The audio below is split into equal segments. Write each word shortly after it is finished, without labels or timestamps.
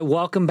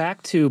Welcome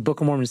back to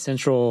Book of Mormon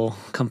Central.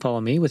 Come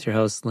follow me with your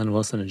hosts, Lynn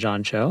Wilson and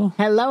John Cho.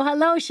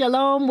 Hello,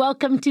 shalom.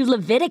 Welcome to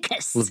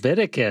Leviticus. So,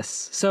 Leviticus.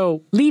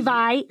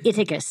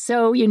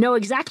 So you know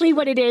exactly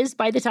what it is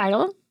by the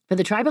title, for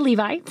the tribe of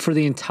Levi. For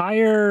the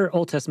entire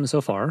Old Testament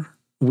so far,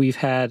 we've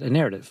had a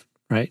narrative,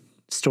 right?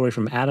 Story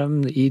from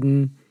Adam, the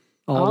Eden,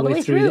 all the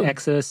way through the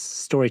Exodus,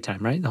 story time,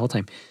 right? The whole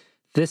time.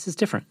 This is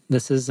different.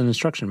 This is an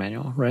instruction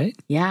manual, right?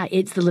 Yeah,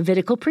 it's the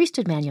Levitical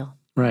priesthood manual.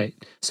 Right.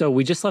 So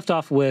we just left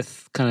off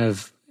with kind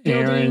of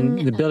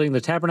Aaron, building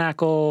the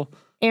tabernacle.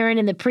 Aaron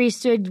and the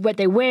priesthood, what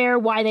they wear,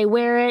 why they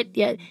wear it,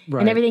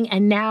 and everything.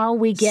 And now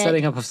we get...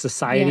 setting up of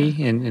society.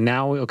 Yeah. And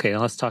now, okay,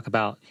 let's talk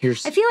about... I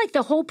feel like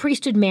the whole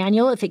priesthood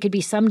manual, if it could be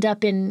summed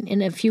up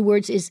in a few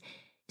words, is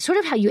sort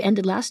of how you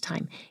ended last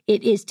time.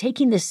 It is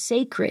taking the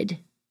sacred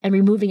and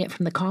removing it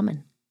from the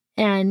common,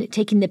 and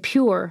taking the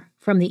pure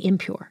from the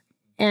impure.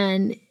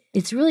 And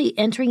it's really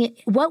entering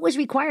what was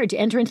required to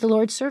enter into the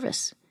Lord's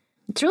service.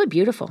 It's really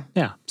beautiful.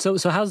 Yeah. So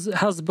how's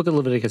the book of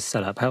Leviticus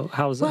set up? How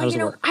does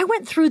it work? I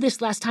went through this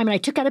last time and I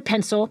took out a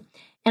pencil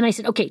and I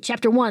said, okay,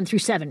 chapter 1 through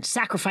 7,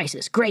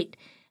 sacrifices, great.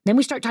 Then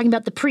we start talking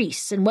about the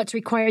priests and what's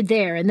required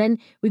there. And then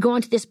we go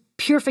on to this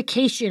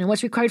purification and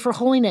what's required for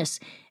holiness.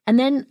 And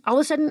then all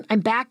of a sudden I'm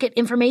back at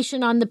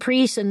information on the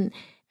priests and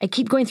I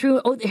keep going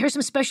through, here's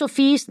some special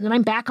feasts. And then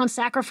I'm back on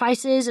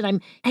sacrifices.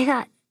 And I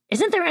thought,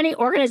 isn't there any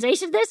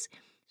organization to this?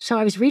 So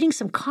I was reading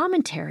some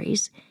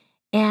commentaries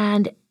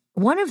and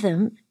one of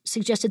them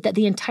suggested that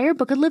the entire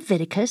book of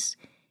Leviticus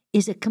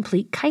is a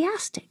complete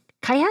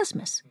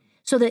chiasmus,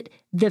 so that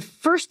the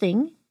first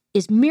thing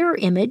is mirror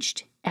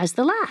imaged as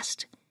the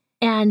last,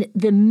 and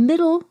the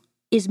middle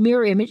is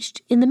mirror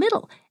imaged in the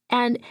middle.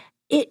 And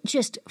it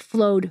just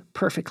flowed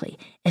perfectly,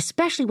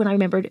 especially when I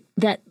remembered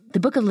that the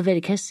book of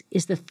Leviticus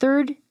is the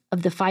third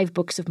of the 5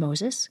 books of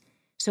Moses.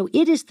 So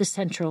it is the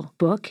central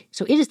book.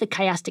 So it is the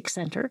chiastic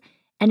center.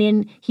 And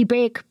in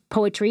Hebraic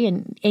poetry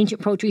and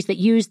ancient poetries that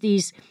use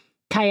these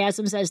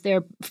chiasms as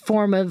their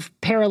form of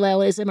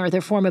parallelism or their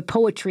form of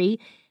poetry,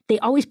 they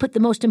always put the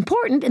most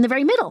important in the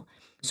very middle.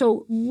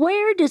 So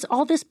where does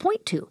all this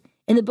point to?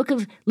 And the book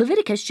of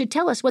Leviticus should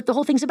tell us what the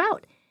whole thing's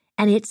about.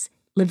 And it's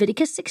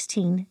Leviticus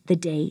 16, the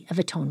Day of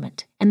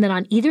Atonement. And then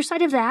on either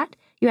side of that,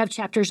 you have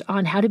chapters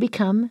on how to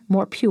become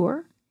more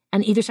pure.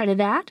 On either side of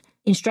that,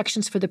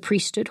 instructions for the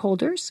priesthood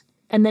holders.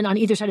 And then on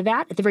either side of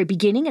that, at the very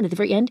beginning and at the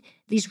very end,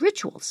 these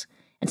rituals.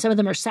 And some of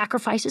them are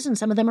sacrifices and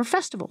some of them are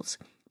festivals.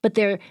 But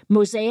they're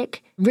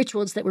Mosaic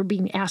rituals that were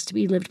being asked to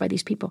be lived by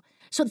these people.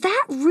 So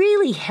that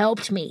really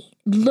helped me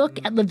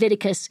look at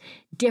Leviticus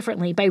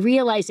differently by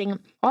realizing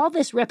all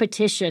this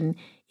repetition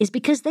is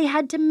because they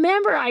had to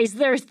memorize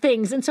their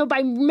things. And so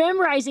by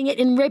memorizing it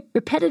in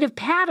repetitive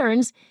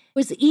patterns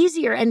was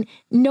easier. And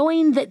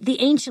knowing that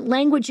the ancient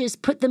languages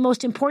put the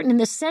most important in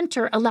the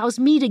center allows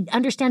me to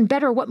understand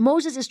better what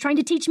Moses is trying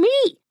to teach me.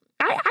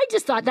 I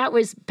just thought that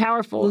was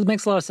powerful. Well, it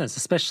makes a lot of sense,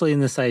 especially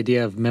in this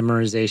idea of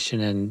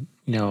memorization. And,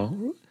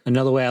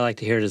 another way I like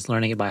to hear it is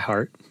learning it by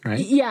heart, right?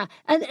 Yeah.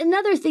 And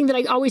another thing that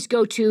I always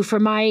go to for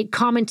my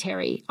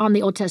commentary on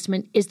the Old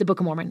Testament is the Book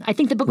of Mormon. I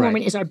think the Book of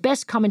Mormon is our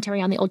best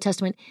commentary on the Old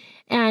Testament.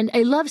 And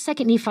I love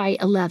 2 Nephi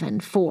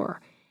 11:4.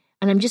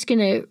 And I'm just going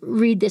to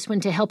read this one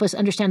to help us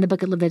understand the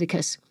book of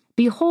Leviticus.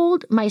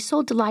 Behold, my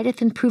soul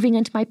delighteth in proving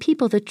unto my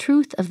people the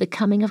truth of the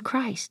coming of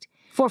Christ.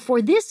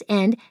 For this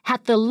end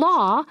hath the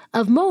law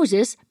of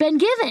Moses been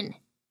given.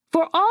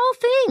 For all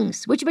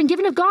things which have been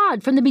given of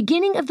God from the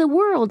beginning of the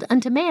world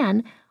unto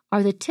man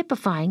are the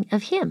typifying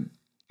of him.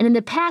 And in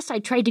the past, I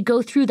tried to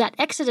go through that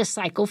Exodus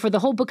cycle for the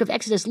whole book of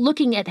Exodus,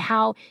 looking at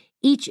how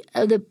each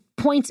of the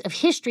points of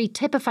history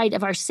typified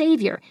of our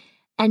Savior.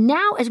 And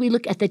now as we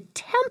look at the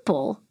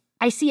temple,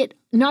 I see it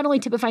not only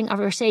typifying of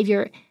our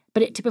Savior,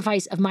 but it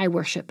typifies of my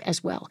worship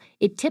as well.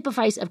 It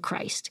typifies of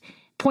Christ,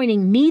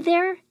 pointing me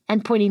there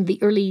and pointing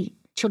the early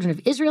children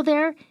of Israel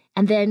there,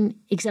 and then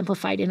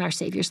exemplified in our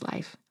Savior's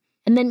life.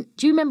 And then,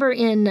 do you remember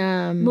in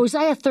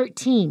Mosiah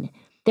 13,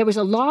 there was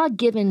a law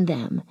given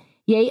them,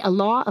 yea, a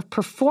law of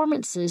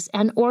performances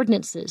and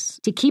ordinances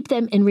to keep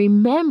them in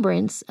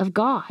remembrance of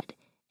God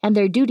and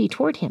their duty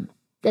toward him.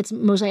 That's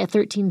Mosiah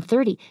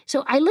 13:30.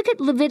 So I look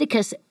at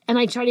Leviticus and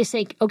I try to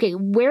say, okay,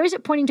 where is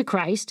it pointing to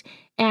Christ?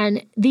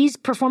 And these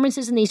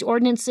performances and these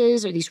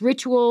ordinances or these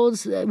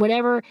rituals,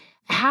 whatever,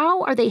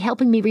 how are they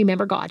helping me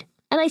remember God?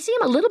 And I see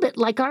them a little bit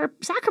like our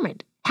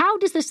sacrament. How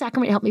does this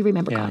sacrament help me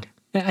remember God?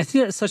 I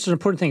think that's such an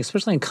important thing,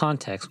 especially in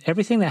context.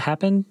 Everything that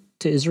happened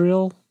to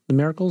Israel, the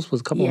miracles, was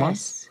a couple of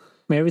months. I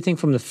mean, everything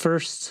from the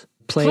first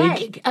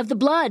plague of the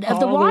blood, of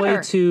the water. All the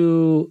way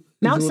to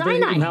Mount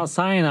Sinai. Mount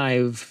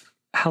Sinai.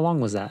 How long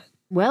was that?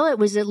 Well, it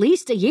was at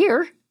least a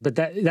year. But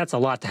that's a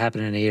lot to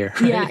happen in a year.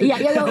 Right? Yeah.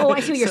 Oh,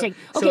 I see what you're saying.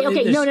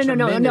 Okay.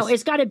 No.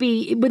 It's got to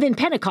be within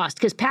Pentecost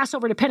because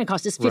Passover to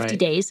Pentecost is 50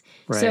 days.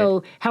 Right.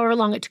 So however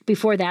long it took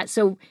before that.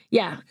 So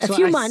a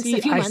few months.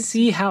 I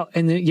see how,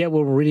 and yet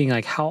when we're reading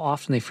like how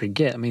often they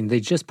forget. I mean, they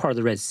just parted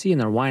the Red Sea and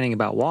they're whining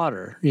about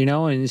water,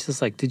 and it's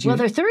just like, did you? Well,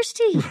 they're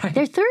thirsty. Right.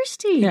 They're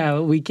thirsty. Yeah,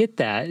 we get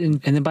that.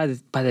 And then by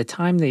the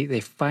time they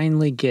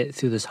finally get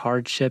through this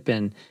hardship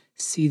and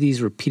see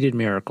these repeated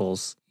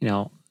miracles,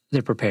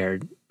 they're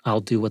prepared. I'll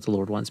do what the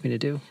Lord wants me to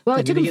do. Well,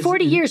 it took him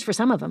 40 years for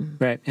some of them.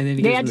 Right. And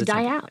then they had to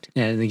die out.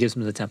 Yeah, and he gives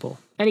them the temple.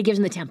 And he gives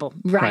them the temple.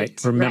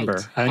 Right. Remember.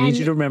 Right. I need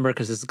you to remember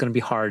because this is going to be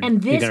hard.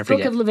 And this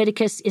book of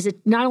Leviticus is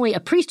not only a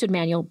priesthood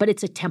manual, but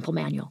it's a temple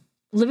manual.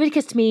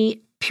 Leviticus, to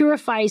me,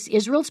 purifies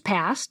Israel's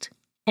past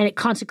and it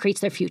consecrates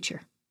their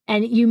future.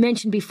 And you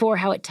mentioned before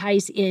how it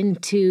ties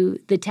into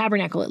the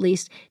tabernacle, at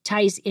least,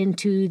 ties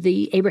into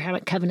the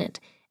Abrahamic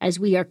covenant, as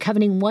we are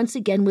covenanting once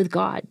again with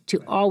God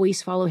to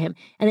always follow him.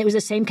 And it was the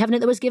same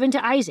covenant that was given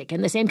to Isaac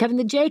and the same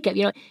covenant to Jacob.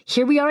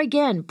 Here we are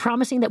again,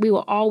 promising that we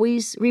will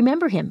always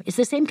remember him. It's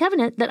the same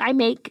covenant that I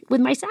make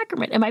with my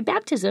sacrament and my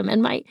baptism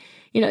and my,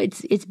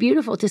 it's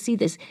beautiful to see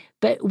this.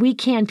 But we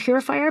can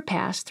purify our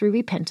past through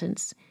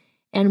repentance,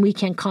 and we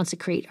can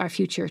consecrate our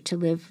future to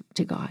live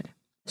to God.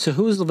 So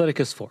who is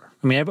Leviticus for?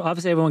 I mean,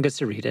 obviously everyone gets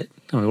to read it.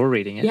 We're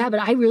reading it. Yeah, but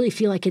I really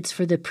feel like it's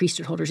for the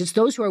priesthood holders. It's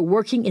those who are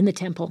working in the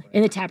temple,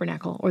 in the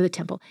tabernacle or the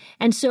temple.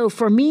 And so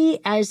for me,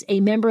 as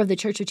a member of the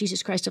Church of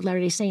Jesus Christ of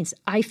Latter-day Saints,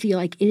 I feel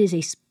like it is a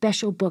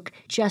special book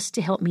just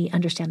to help me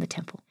understand the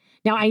temple.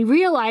 Now, I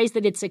realize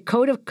that it's a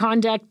code of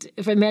conduct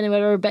for men and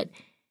whatever, but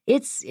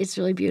it's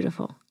really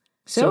beautiful.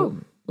 So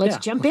let's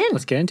jump in.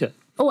 Let's get into it.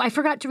 Oh, I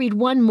forgot to read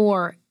one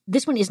more.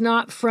 This one is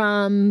not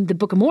from the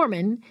Book of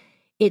Mormon.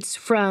 It's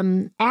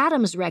from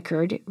Adam's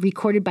record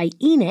recorded by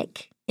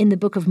Enoch in the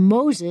book of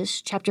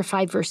Moses, chapter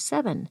 5, verse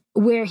 7,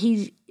 where do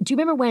you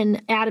remember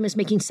when Adam is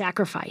making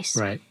sacrifice?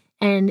 Right.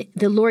 And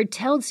the Lord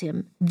tells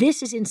him,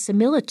 this is in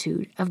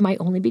similitude of my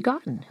only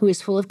begotten, who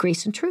is full of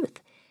grace and truth.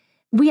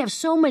 We have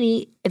so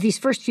many of these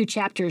first few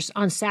chapters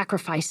on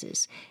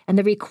sacrifices and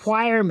the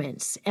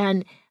requirements.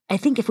 And I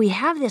think if we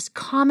have this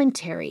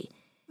commentary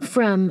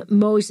from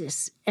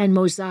Moses and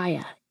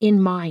Mosiah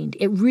in mind,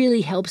 it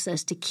really helps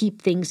us to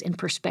keep things in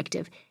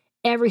perspective.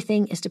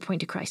 Everything is to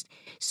point to Christ.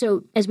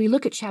 So as we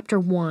look at chapter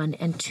 1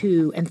 and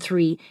 2 and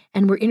 3,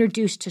 and we're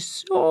introduced to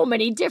so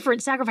many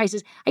different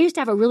sacrifices, I used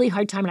to have a really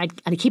hard time, and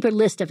I'd keep a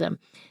list of them.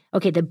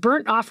 Okay, the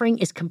burnt offering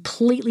is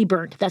completely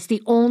burnt. That's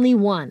the only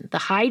one. The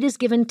hide is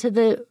given to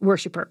the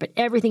worshiper, but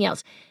everything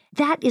else,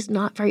 that is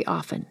not very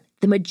often.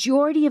 The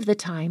majority of the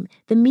time,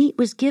 the meat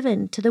was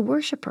given to the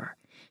worshiper.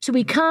 So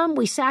we come,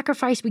 we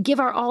sacrifice, we give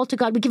our all to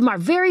God, we give him our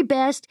very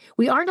best.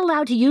 We aren't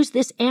allowed to use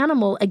this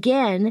animal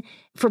again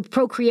for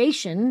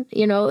procreation,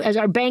 as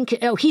our bank.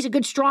 Oh, he's a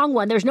good, strong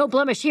one. There's no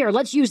blemish here.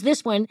 Let's use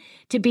this one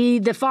to be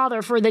the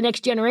father for the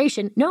next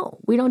generation. No,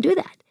 we don't do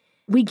that.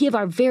 We give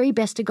our very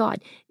best to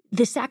God.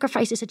 The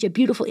sacrifice is such a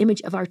beautiful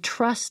image of our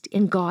trust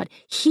in God.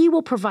 He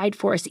will provide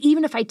for us,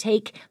 even if I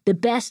take the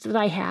best that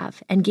I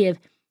have and give.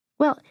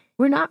 Well,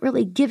 we're not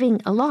really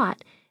giving a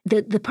lot.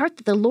 The part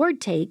that the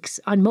Lord takes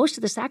on most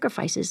of the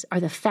sacrifices are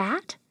the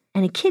fat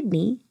and a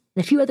kidney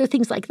and a few other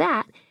things like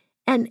that.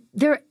 And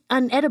they're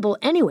unedible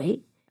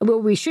anyway.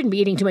 Well, we shouldn't be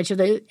eating too much of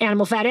the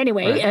animal fat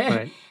anyway.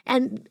 Right.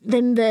 And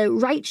then the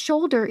right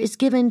shoulder is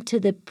given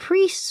to the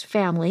priest's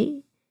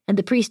family and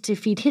the priest to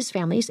feed his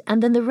families.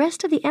 And then the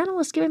rest of the animal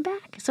is given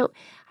back. So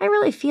I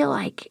really feel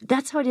like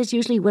that's how it is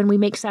usually when we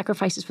make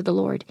sacrifices for the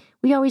Lord.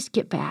 We always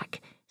get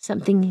back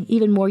something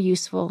even more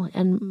useful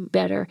and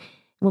better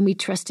when we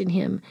trust in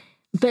him.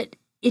 But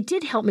it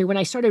did help me when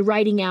I started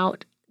writing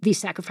out these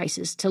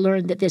sacrifices to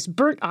learn that this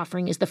burnt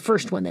offering is the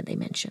first one that they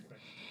mention.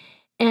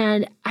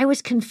 And I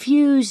was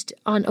confused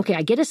on, okay,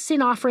 I get a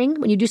sin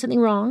offering when you do something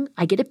wrong.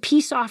 I get a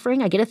peace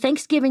offering. I get a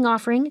thanksgiving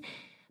offering.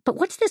 But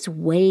what's this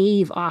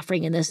wave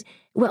offering in this?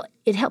 Well,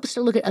 it helps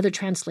to look at other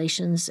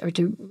translations or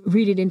to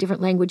read it in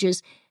different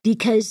languages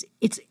because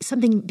it's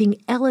something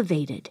being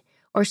elevated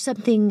or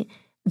something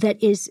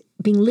that is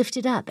being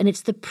lifted up. And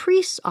it's the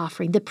priest's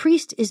offering. The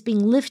priest is being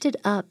lifted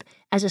up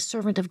as a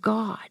servant of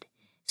God.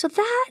 So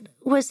that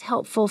was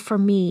helpful for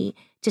me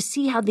to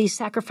see how these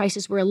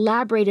sacrifices were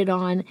elaborated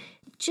on,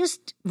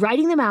 just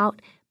writing them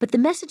out. But the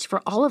message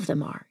for all of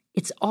them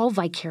it's all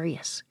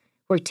vicarious.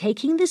 We're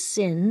taking the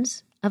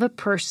sins of a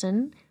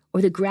person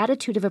or the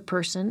gratitude of a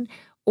person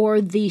or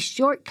the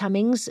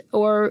shortcomings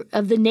or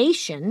of the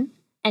nation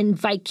and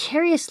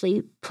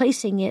vicariously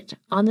placing it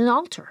on an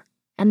altar.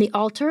 And the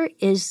altar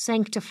is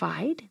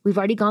sanctified. We've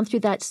already gone through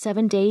that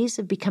 7 days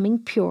of becoming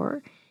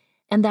pure.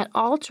 And that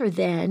altar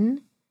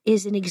then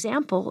is an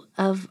example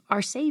of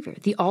our Savior.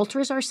 The altar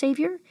is our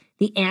Savior.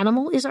 The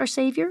animal is our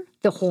Savior.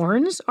 The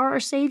horns are our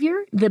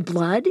Savior. The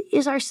blood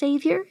is our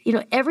Savior.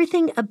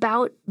 Everything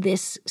about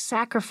this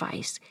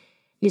sacrifice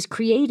is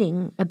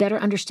creating a better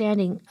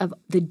understanding of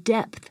the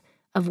depth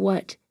of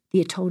what the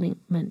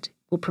atonement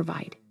will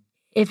provide.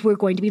 If we're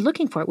going to be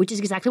looking for it, which is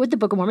exactly what the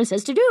Book of Mormon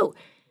says to do.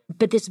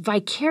 But this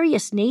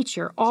vicarious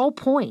nature all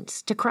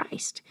points to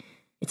Christ.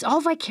 It's all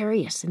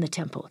vicarious in the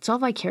temple. It's all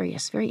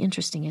vicarious. Very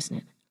interesting, isn't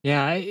it?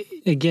 Yeah.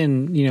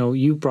 Again,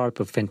 you brought up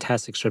a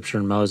fantastic scripture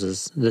in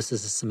Moses. This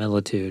is a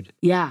similitude.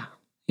 Yeah.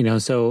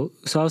 So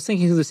I was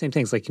thinking of the same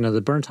things, like,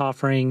 the burnt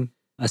offering,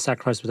 a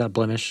sacrifice without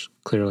blemish,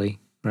 clearly,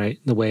 right?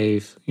 The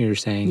wave, you're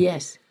saying.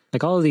 Yes.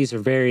 Like all of these are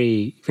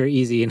very, very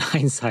easy in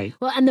hindsight.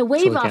 Well, and the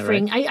wave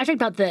offering, right? I talked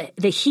about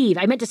the heave.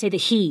 I meant to say the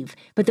heave.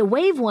 But the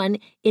wave one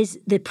is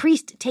the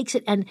priest takes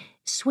it and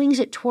swings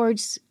it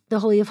towards the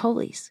Holy of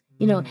Holies.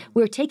 You know,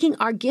 we're taking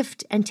our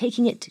gift and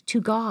taking it to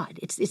God.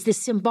 It's this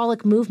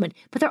symbolic movement,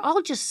 but they're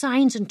all just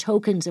signs and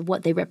tokens of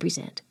what they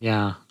represent.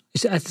 Yeah.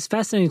 It's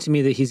fascinating to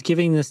me that he's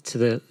giving this to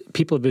the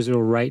people of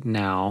Israel right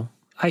now.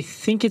 I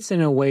think it's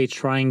in a way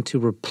trying to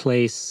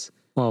replace,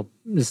 well,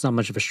 it's not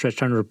much of a stretch,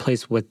 trying to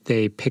replace what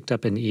they picked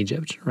up in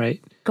Egypt,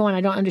 right? Go on,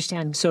 I don't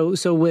understand.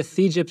 So with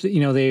Egypt,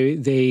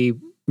 they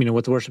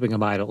with the worshiping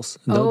of idols,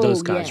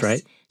 those gods, yes.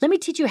 right? Let me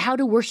teach you how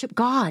to worship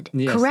God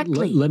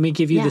correctly. Let me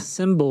give you the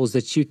symbols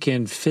that you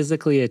can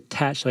physically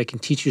attach so I can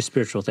teach you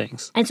spiritual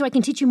things. And so I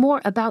can teach you more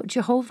about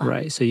Jehovah.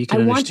 Right, so you can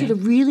I understand. want you to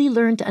really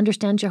learn to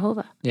understand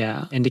Jehovah.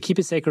 Yeah, and to keep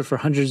it sacred for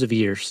hundreds of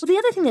years. Well, the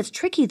other thing that's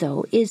tricky,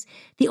 though, is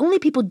the only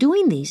people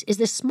doing these is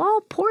this small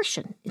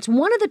portion. It's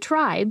one of the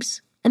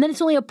tribes, and then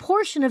it's only a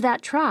portion of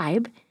that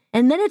tribe,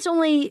 and then it's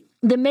only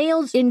the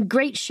males in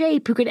great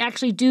shape who could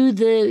actually do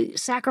the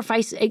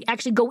sacrifice,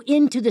 actually go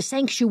into the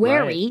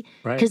sanctuary,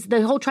 because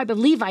the whole tribe of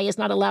Levi is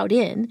not allowed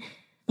in.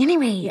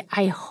 Anyway,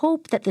 I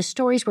hope that the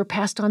stories were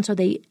passed on so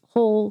the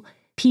whole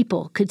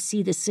people could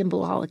see the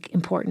symbolic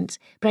importance.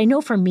 But I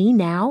know for me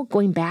now,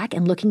 going back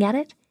and looking at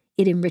it,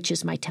 it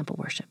enriches my temple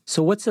worship.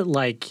 So what's it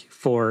like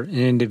for an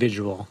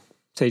individual?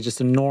 Say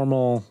just a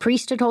normal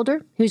priesthood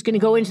holder who's going to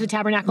go into the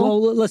tabernacle?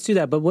 Well, let's do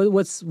that. But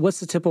what's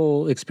the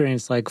typical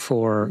experience like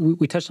for?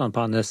 We touched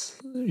upon this,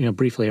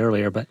 briefly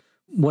earlier. But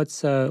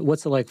what's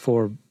it like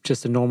for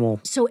just a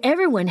normal? So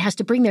everyone has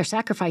to bring their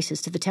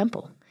sacrifices to the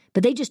temple,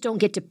 but they just don't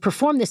get to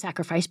perform the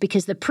sacrifice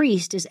because the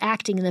priest is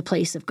acting in the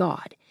place of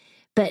God.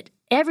 But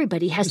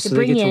everybody has to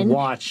bring in. To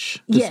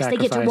watch. The sacrifice. They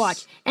get to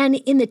watch. And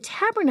in the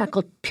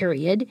tabernacle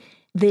period,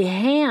 the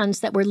hands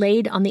that were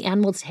laid on the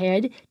animal's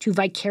head to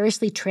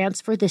vicariously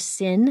transfer the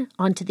sin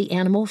onto the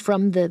animal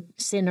from the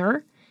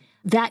sinner,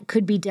 that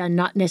could be done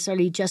not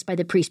necessarily just by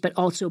the priest, but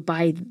also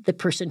by the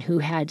person who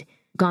had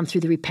gone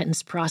through the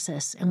repentance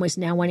process and was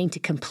now wanting to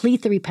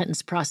complete the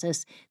repentance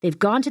process. They've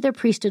gone to their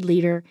priesthood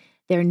leader.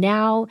 They're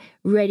now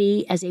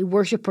ready as a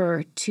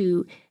worshiper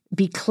to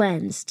be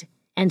cleansed.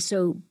 And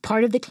so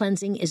part of the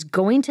cleansing is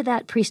going to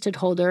that priesthood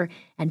holder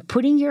and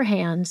putting your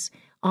hands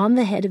on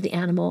the head of the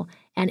animal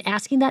and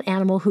asking that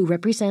animal who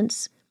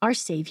represents our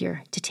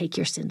Savior to take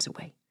your sins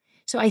away.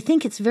 So I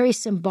think it's very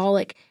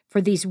symbolic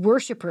for these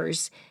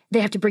worshipers.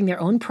 They have to bring their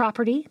own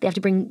property. They have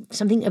to bring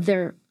something of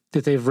their...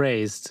 that they've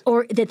raised.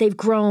 Or that they've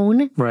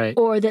grown. Right.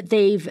 Or that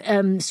they've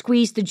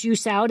squeezed the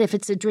juice out if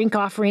it's a drink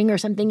offering or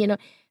something,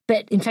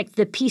 But in fact,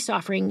 the peace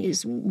offering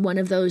is one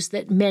of those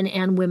that men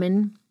and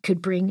women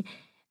could bring.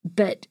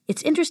 But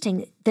it's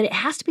interesting that it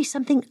has to be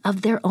something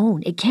of their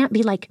own. It can't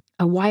be like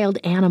a wild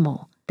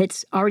animal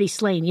that's already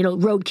slain,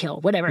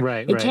 roadkill, whatever.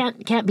 Right, it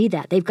can't be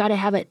that. They've got to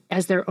have it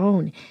as their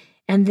own.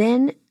 And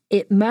then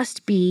it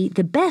must be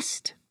the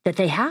best that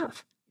they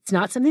have. It's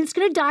not something that's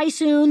going to die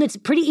soon. That's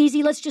pretty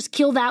easy. Let's just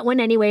kill that one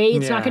anyway.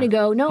 It's not going to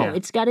go. No,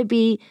 it's got to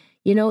be,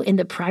 in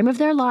the prime of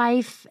their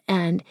life,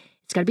 and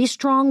it's got to be a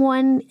strong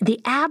one.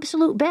 The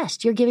absolute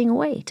best you're giving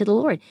away to the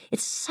Lord.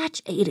 It's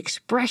such an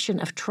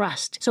expression of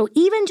trust. So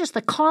even just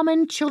the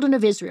common children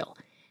of Israel,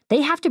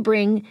 they have to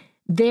bring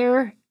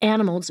their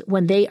animals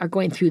when they are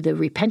going through the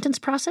repentance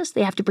process.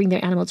 They have to bring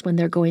their animals when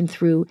they're going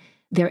through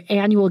their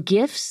annual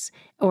gifts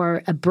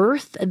or a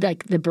birth,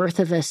 like the birth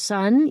of a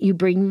son. You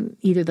bring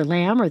either the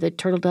lamb or the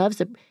turtle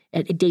doves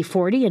at day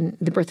 40, and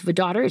the birth of a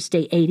daughter, it's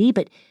day 80.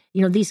 But,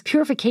 these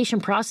purification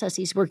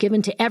processes were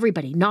given to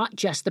everybody, not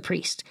just the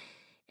priest.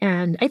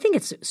 And I think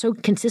it's so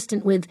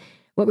consistent with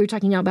what we were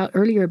talking about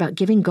earlier about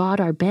giving God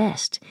our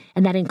best.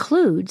 And that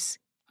includes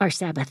our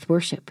Sabbath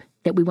worship,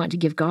 that we want to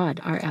give God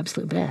our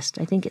absolute best.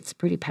 I think it's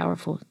pretty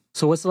powerful.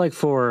 So what's it like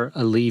for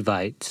a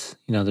Levite?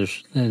 So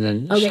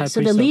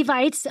the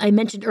Levites, I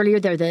mentioned earlier,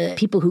 they're the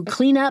people who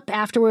clean up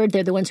afterward.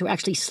 They're the ones who are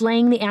actually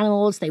slaying the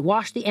animals. They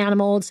wash the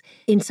animals.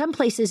 In some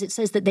places, it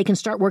says that they can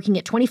start working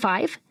at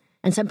 25.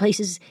 And some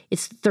places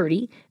it's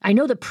 30. I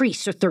know the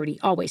priests are 30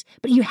 always,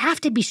 but you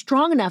have to be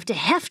strong enough to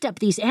heft up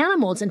these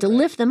animals and to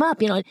lift them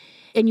up,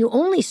 and you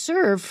only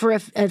serve for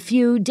a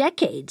few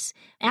decades.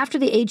 After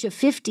the age of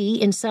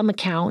 50, in some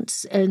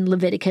accounts in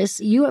Leviticus,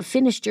 you have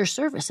finished your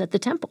service at the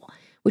temple,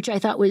 which I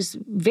thought was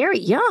very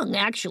young,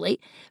 actually.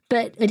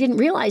 But I didn't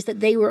realize that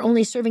they were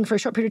only serving for a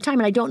short period of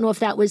time, and I don't know if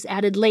that was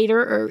added later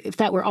or if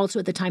that were also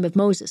at the time of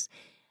Moses.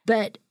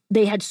 But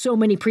they had so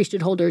many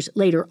priesthood holders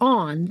later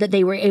on that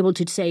they were able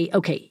to say,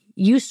 okay,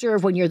 you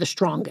serve when you're the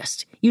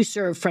strongest. You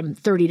serve from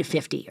 30 to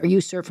 50, or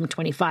you serve from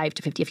 25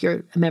 to 50 if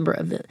you're a member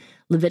of the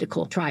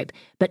Levitical tribe.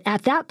 But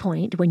at that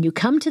point, when you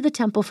come to the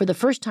temple for the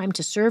first time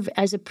to serve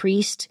as a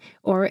priest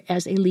or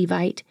as a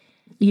Levite,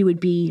 you would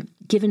be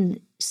given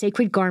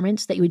sacred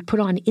garments that you would put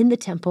on in the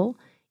temple,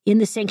 in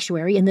the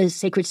sanctuary, in the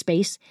sacred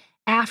space,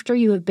 after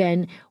you have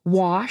been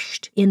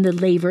washed in the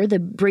laver, the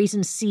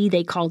brazen sea,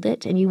 they called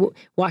it, and you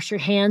wash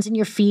your hands and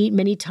your feet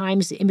many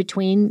times in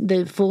between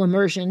the full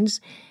immersions.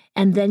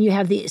 And then you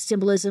have the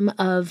symbolism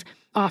of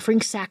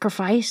offering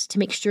sacrifice to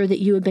make sure that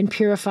you have been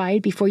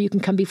purified before you can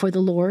come before the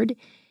Lord.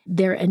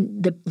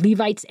 And the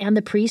Levites and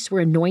the priests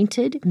were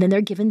anointed, and then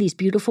they're given these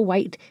beautiful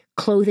white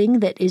clothing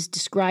that is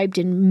described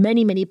in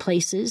many, many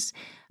places,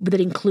 that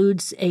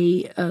includes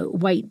a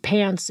white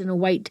pants and a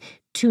white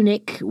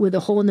tunic with a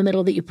hole in the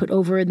middle that you put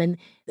over, and then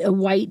a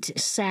white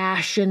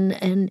sash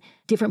and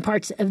different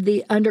parts of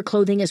the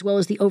underclothing as well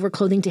as the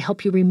overclothing to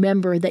help you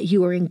remember that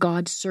you are in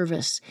God's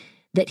service,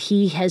 that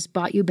he has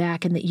bought you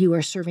back and that you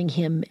are serving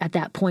him at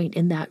that point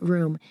in that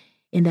room,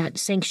 in that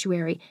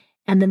sanctuary.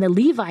 And then the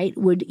Levite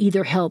would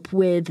either help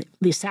with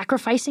the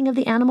sacrificing of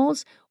the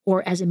animals,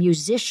 or as a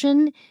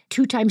musician,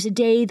 2 times a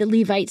day, the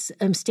Levites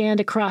stand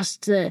across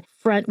the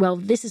front. Well,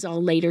 this is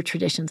all later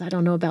traditions. I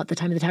don't know about the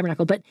time of the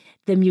tabernacle, but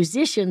the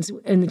musicians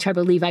in the tribe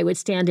of Levi would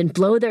stand and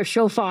blow their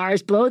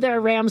shofars, blow their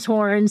ram's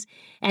horns,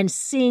 and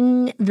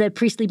sing the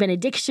priestly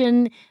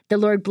benediction. The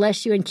Lord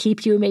bless you and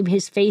keep you, may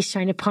his face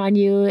shine upon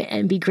you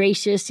and be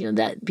gracious.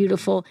 That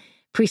beautiful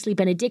priestly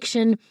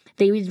benediction.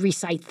 They would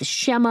recite the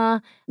Shema,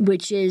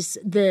 which is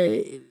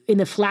in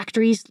the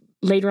phylacteries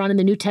later on in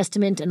the New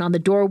Testament, and on the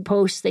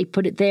doorposts, they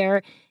put it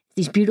there.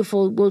 These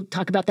beautiful, we'll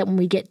talk about that when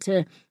we get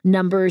to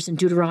Numbers and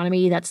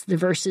Deuteronomy. That's the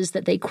verses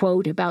that they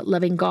quote about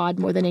loving God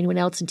more than anyone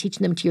else and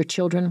teaching them to your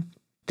children.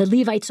 The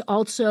Levites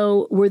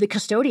also were the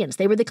custodians.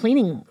 They were the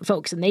cleaning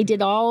folks, and they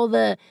did all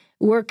the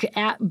work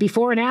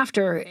before and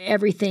after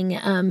everything.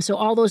 So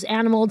all those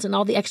animals and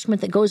all the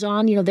excrement that goes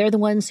on, they're the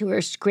ones who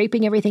are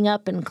scraping everything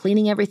up and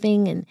cleaning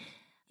everything. And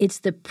it's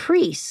the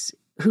priests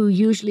who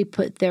usually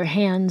put their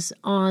hands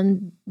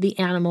on the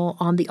animal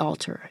on the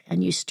altar.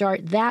 And you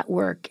start that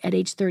work at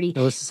age 30.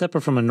 So it's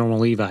separate from a normal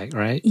Levite,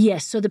 right?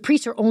 Yes. So the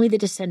priests are only the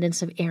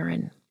descendants of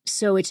Aaron.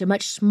 So it's a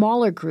much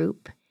smaller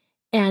group.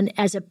 And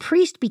as a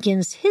priest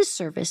begins his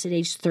service at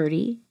age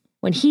 30,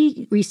 when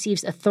he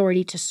receives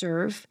authority to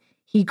serve,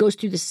 he goes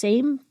through the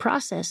same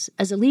process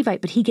as a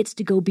Levite, but he gets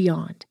to go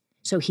beyond.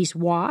 So he's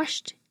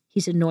washed,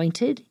 he's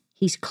anointed,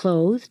 he's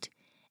clothed,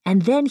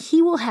 and then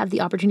he will have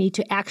the opportunity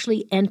to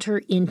actually enter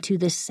into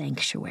the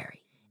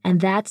sanctuary.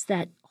 And that's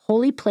that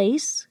holy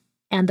place,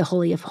 and the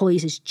Holy of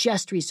Holies is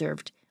just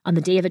reserved on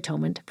the Day of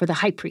Atonement for the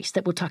high priest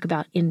that we'll talk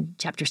about in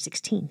chapter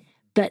 16.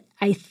 But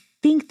I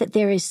think that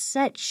there is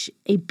such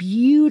a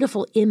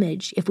beautiful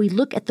image, if we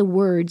look at the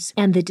words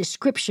and the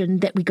description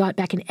that we got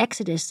back in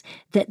Exodus,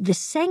 that the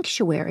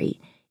sanctuary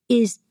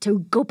is to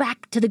go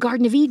back to the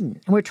Garden of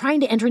Eden. And we're trying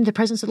to enter into the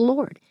presence of the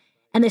Lord.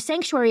 And the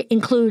sanctuary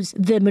includes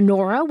the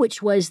menorah,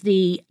 which was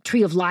the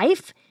tree of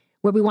life,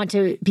 where we want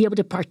to be able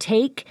to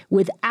partake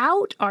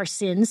without our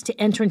sins to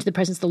enter into the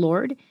presence of the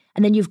Lord.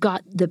 And then you've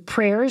got the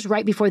prayers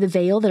right before the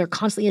veil that are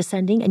constantly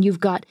ascending. And you've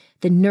got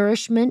the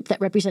nourishment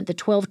that represent the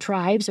 12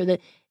 tribes, or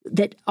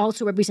that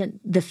also represent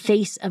the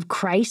face of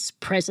Christ's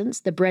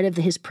presence. The bread of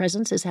his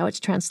presence is how it's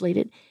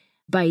translated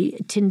by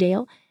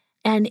Tyndale.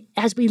 And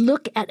as we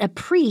look at a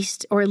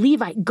priest or a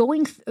Levite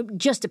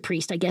just a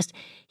priest, I guess,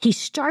 he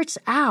starts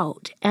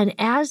out, and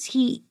as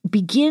he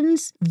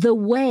begins the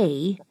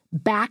way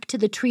back to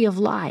the tree of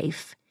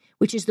life,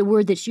 which is the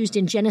word that's used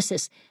in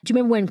Genesis. Do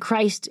you remember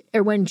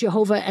when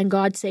Jehovah and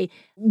God say,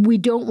 we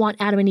don't want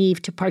Adam and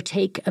Eve to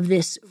partake of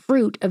this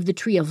fruit of the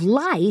tree of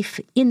life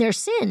in their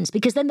sins,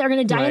 because then they're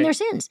going to die in their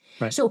sins.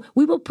 Right. So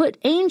we will put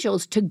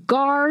angels to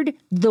guard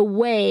the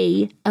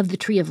way of the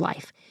tree of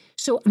life.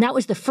 So that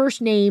was the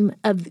first name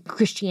of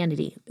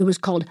Christianity. It was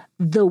called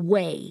the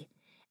Way.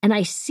 And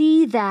I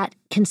see that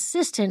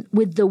consistent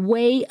with the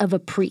way of a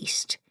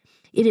priest.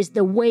 It is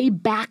the way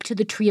back to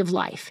the tree of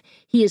life.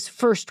 He is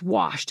first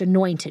washed,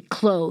 anointed,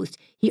 clothed.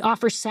 He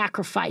offers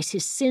sacrifice.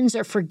 His sins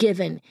are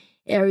forgiven.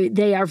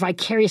 They are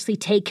vicariously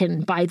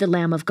taken by the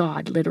Lamb of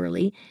God,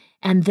 literally.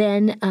 And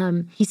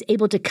then he's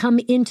able to come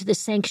into the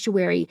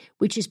sanctuary,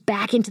 which is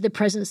back into the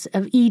presence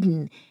of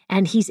Eden.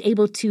 And he's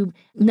able to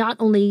not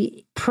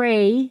only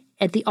pray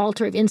at the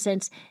altar of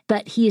incense,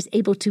 but he is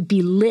able to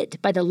be lit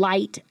by the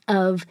light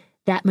of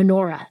that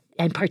menorah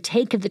and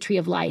partake of the tree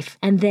of life.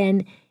 And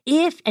then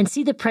and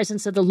see the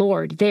presence of the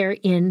Lord there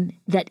in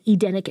that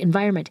Edenic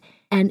environment.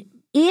 And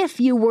if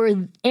you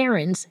were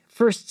Aaron's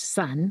first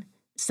son,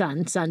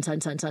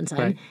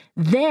 right,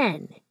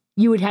 then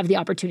you would have the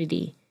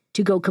opportunity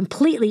to go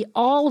completely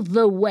all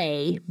the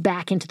way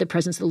back into the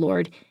presence of the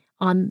Lord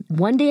on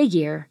one day a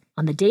year.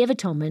 On the Day of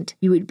Atonement,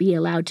 you would be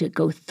allowed to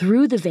go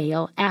through the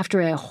veil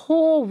after a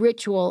whole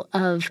ritual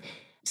of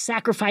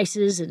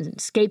sacrifices and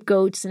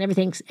scapegoats and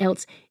everything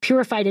else,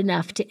 purified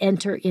enough to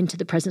enter into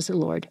the presence of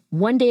the Lord.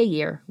 One day a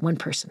year, one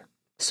person.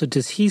 So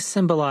does he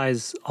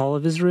symbolize all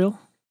of Israel?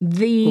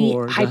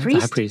 The high priest?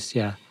 The high priest,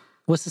 yeah.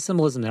 What's the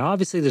symbolism there?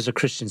 Obviously, there's a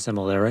Christian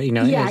symbol there, right?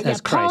 As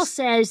Paul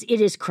says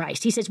it is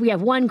Christ. He says we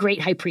have one great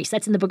high priest.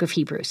 That's in the book of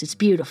Hebrews. It's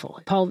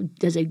beautiful. Paul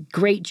does a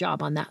great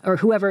job on that, or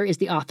whoever is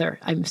the author.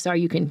 I'm sorry,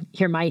 you can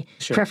hear my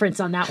preference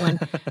on that one.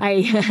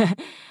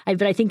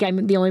 But I think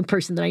I'm the only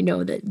person that I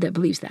know that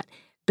believes that.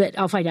 But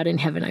I'll find out in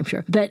heaven, I'm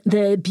sure. But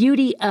the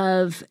beauty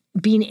of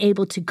being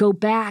able to go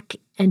back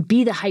and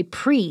be the high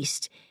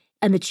priest,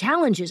 and the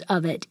challenges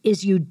of it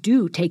is you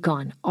do take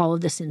on all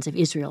of the sins of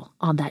Israel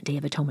on that Day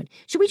of Atonement.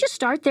 Should we just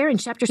start there in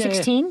chapter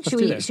 16?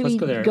 Yeah. Should we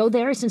go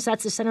there, since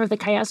that's the center of the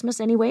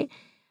chiasmus anyway?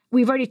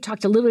 we've already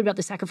talked a little bit about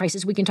the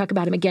sacrifices. We can talk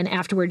about them again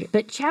afterward.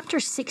 But chapter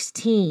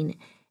 16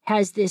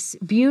 has this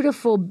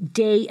beautiful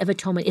Day of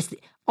Atonement.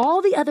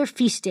 All the other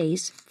feast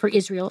days for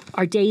Israel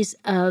are days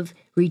of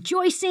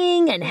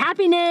rejoicing and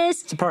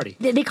happiness. It's a party.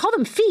 They call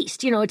them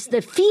feast. It's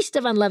the feast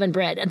of unleavened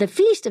bread and the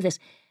feast of this.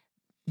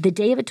 The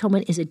Day of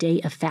Atonement is a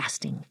day of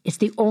fasting. It's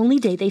the only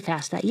day they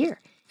fast that year.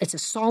 It's a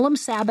solemn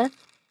Sabbath,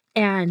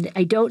 and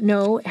I don't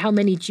know how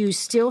many Jews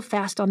still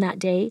fast on that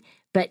day,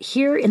 but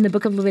here in the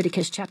book of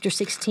Leviticus, chapter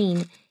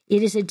 16,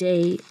 it is a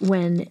day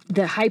when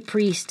the high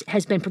priest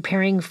has been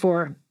preparing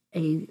for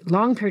a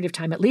long period of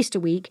time, at least a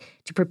week,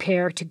 to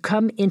prepare to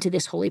come into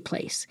this holy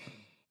place.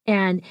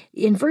 And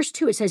in verse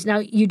 2, it says, now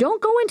you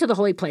don't go into the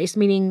holy place,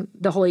 meaning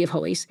the Holy of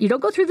Holies. You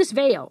don't go through this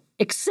veil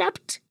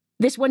except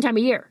this one time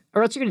a year,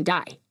 or else you're going to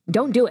die.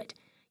 Don't do it.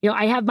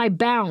 I have my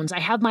bounds. I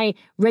have my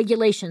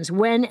regulations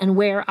when and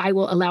where I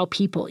will allow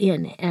people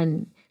in,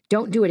 and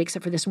don't do it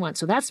except for this one.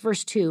 So that's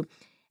verse 2.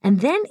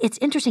 And then it's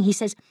interesting. He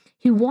says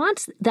he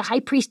wants the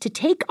high priest to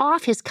take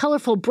off his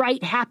colorful,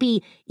 bright,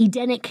 happy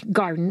Edenic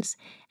gardens,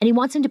 and he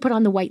wants him to put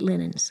on the white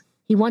linens.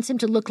 He wants him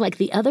to look like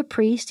the other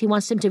priest. He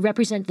wants him to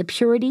represent the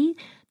purity.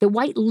 The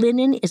white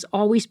linen is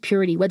always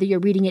purity, whether you're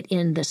reading it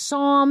in the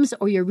Psalms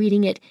or you're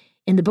reading it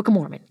in the Book of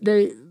Mormon.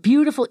 The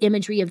beautiful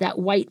imagery of that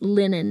white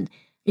linen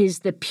is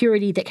the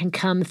purity that can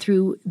come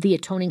through the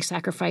atoning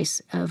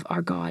sacrifice of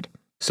our God.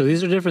 So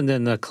these are different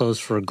than the clothes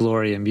for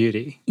glory and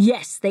beauty.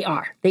 Yes, they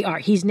are. They are.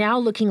 He's now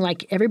looking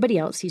like everybody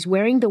else. He's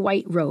wearing the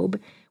white robe,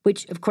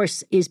 which, of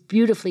course, is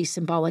beautifully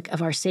symbolic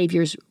of our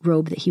Savior's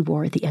robe that he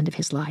wore at the end of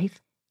his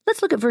life.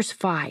 Let's look at verse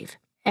 5.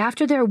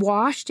 After they're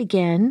washed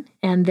again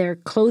and their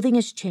clothing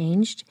is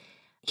changed,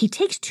 he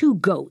takes 2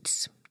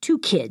 goats, 2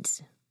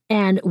 kids,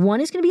 and one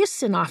is going to be a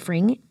sin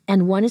offering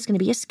and one is going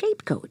to be a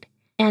scapegoat.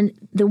 And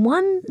the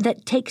one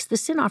that takes the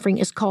sin offering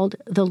is called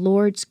the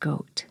Lord's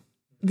goat.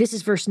 This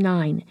is verse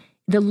 9.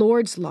 The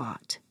Lord's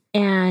lot.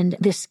 And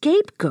the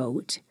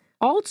scapegoat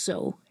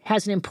also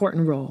has an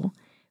important role,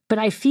 but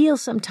I feel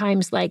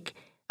sometimes like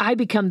I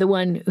become the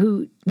one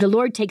who the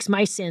Lord takes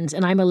my sins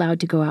and I'm allowed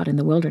to go out in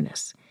the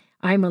wilderness.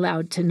 I'm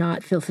allowed to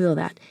not fulfill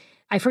that.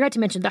 I forgot to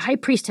mention the high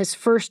priest has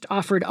first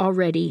offered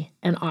already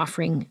an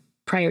offering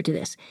prior to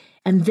this,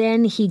 and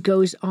then he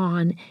goes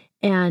on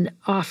and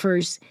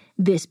offers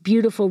this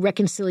beautiful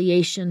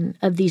reconciliation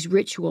of these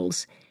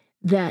rituals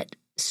that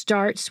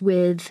starts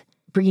with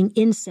bringing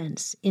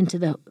incense into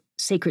the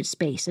sacred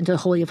space, into the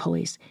Holy of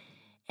Holies.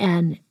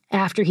 And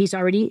after he's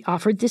already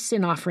offered this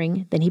sin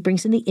offering, then he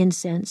brings in the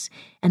incense,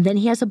 and then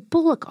he has a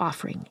bullock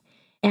offering.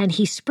 And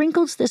he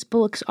sprinkles this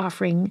bullock's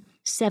offering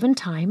 7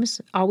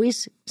 times,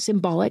 always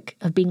symbolic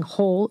of being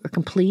whole or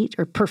complete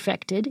or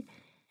perfected.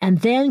 And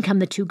then come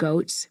the 2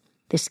 goats,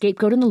 the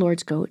scapegoat and the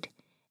Lord's goat.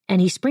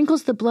 And he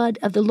sprinkles the blood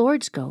of the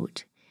Lord's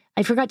goat.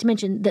 I forgot to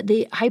mention that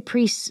the high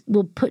priest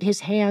will put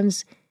his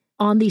hands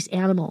on these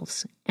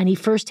animals, and he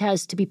first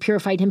has to be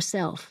purified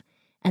himself,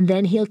 and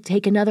then he'll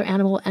take another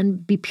animal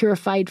and be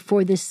purified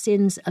for the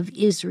sins of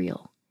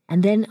Israel.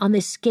 And then on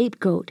the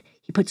scapegoat,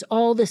 he puts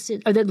all the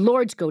sins, or the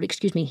Lord's goat,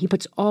 he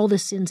puts all the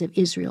sins of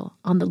Israel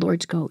on the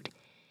Lord's goat.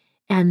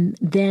 And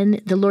then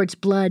the Lord's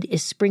blood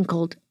is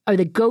sprinkled, or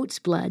the goat's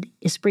blood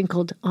is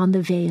sprinkled on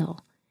the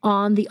veil,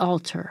 on the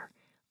altar,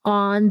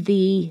 on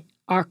the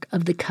Ark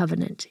of the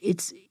Covenant.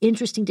 It's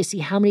interesting to see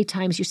how many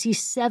times you see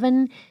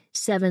 7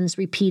 sevens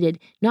repeated,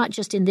 not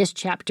just in this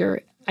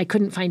chapter. I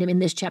couldn't find them in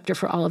this chapter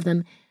for all of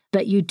them,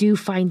 but you do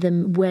find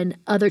them when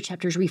other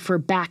chapters refer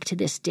back to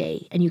this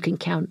day, and you can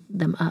count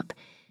them up.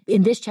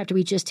 In this chapter,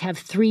 we just have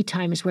 3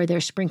 times where they're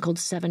sprinkled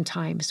 7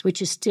 times,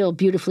 which is still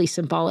beautifully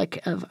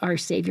symbolic of our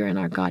Savior and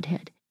our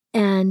Godhead.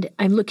 And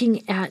I'm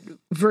looking at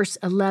verse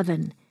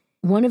 11.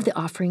 One of the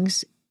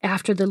offerings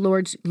after the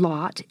Lord's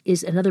lot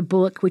is another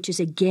bullock, which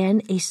is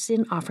again a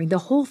sin offering. The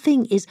whole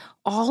thing is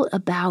all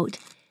about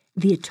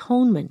the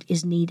atonement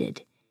is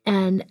needed.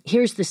 And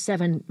here's the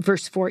 7,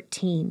 verse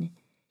 14.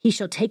 He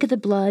shall take of the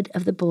blood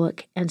of the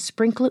bullock and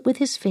sprinkle it with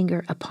his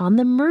finger upon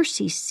the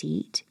mercy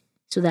seat.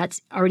 So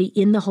that's already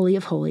in the Holy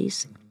of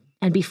Holies.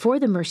 And before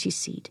the mercy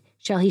seat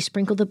shall he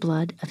sprinkle the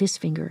blood of his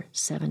finger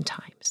 7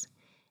 times.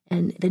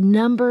 And the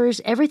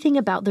numbers, everything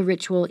about the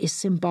ritual is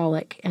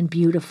symbolic and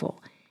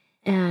beautiful.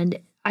 And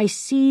I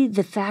see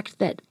the fact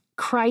that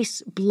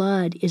Christ's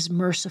blood is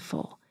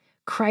merciful.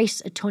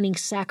 Christ's atoning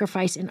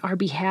sacrifice in our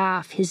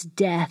behalf, his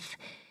death,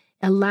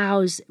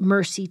 allows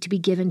mercy to be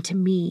given to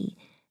me,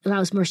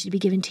 allows mercy to be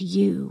given to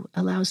you,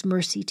 allows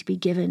mercy to be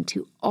given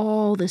to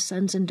all the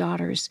sons and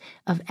daughters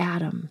of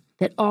Adam,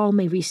 that all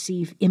may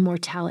receive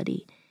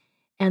immortality.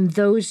 And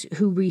those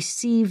who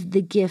receive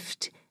the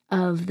gift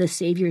of the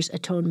Savior's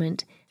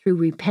atonement through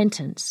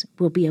repentance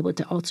will be able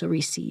to also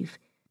receive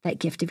that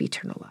gift of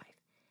eternal life,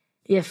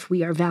 if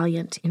we are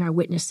valiant in our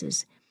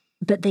witnesses.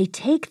 But they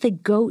take the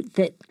goat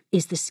that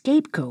is the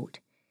scapegoat,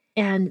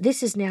 and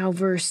this is now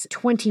verse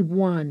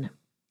 21.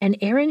 And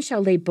Aaron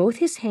shall lay both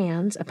his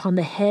hands upon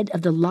the head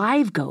of the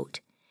live goat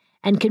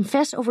and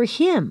confess over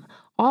him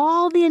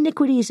all the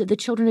iniquities of the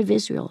children of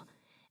Israel,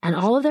 and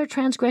all of their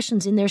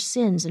transgressions in their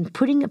sins, and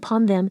putting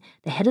upon them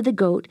the head of the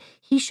goat,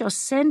 he shall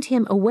send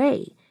him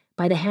away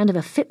by the hand of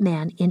a fit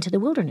man into the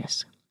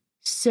wilderness.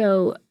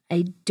 So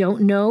I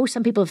don't know.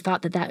 Some people have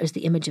thought that that was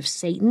the image of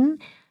Satan.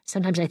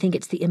 Sometimes I think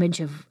it's the image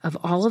of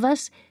all of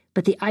us.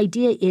 But the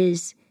idea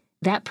is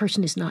that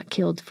person is not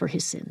killed for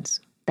his sins.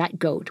 That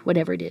goat,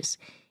 whatever it is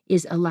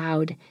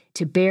allowed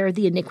to bear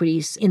the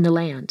iniquities in the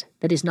land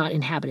that is not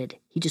inhabited.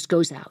 He just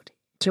goes out.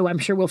 So I'm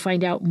sure we'll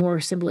find out more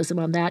symbolism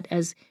on that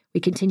as we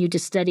continue to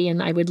study,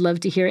 and I would love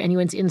to hear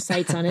anyone's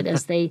insights on it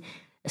as they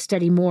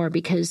study more,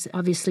 because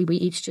obviously we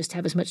each just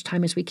have as much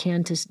time as we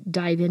can to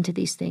dive into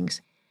these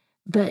things.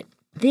 But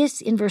this,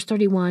 in verse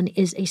 31,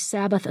 is a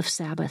Sabbath of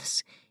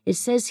Sabbaths. It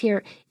says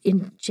here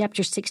in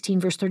chapter 16,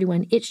 verse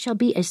 31, "It shall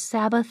be a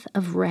Sabbath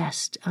of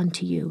rest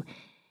unto you,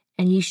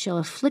 and ye shall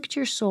afflict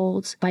your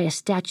souls by a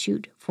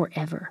statute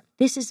forever."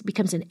 This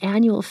becomes an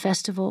annual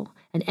festival,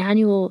 an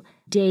annual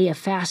day of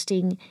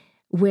fasting,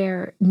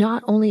 where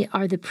not only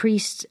are the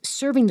priests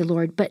serving the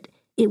Lord, but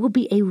it will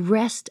be a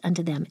rest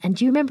unto them. And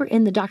do you remember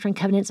in the Doctrine and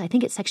Covenants, I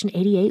think it's section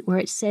 88, where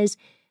it says,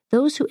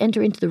 those who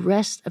enter into the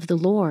rest of the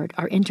Lord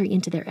are entering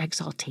into their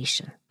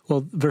exaltation.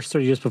 Well, verse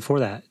 30, just before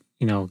that,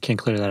 can't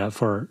clear that up.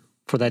 For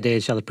that day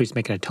shall the priest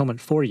make an atonement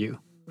for you,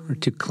 or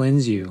to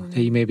cleanse you,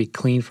 that you may be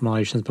clean from all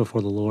your sins before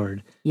the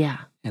Lord. Yeah.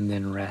 And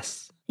then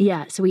rest.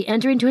 Yeah, so we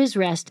enter into his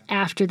rest.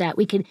 After that,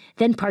 we can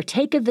then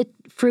partake of the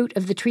fruit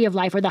of the tree of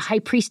life, or the high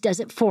priest does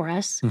it for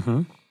us.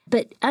 Mm-hmm.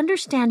 But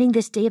understanding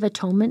this Day of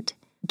Atonement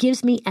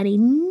gives me an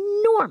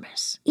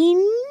enormous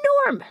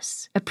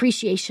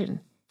appreciation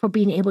for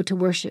being able to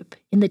worship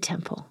in the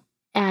temple.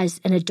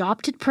 As an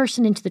adopted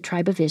person into the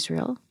tribe of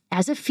Israel,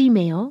 as a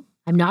female,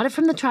 I'm not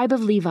from the tribe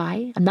of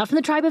Levi, I'm not from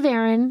the tribe of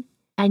Aaron,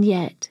 and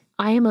yet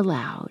I am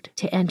allowed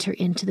to enter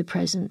into the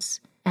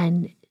presence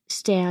and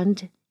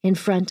stand in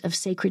front of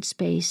sacred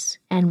space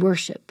and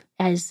worship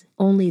as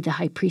only the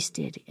high priest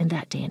did in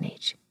that day and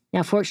age.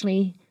 Now,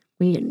 fortunately,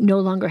 we no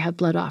longer have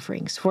blood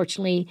offerings.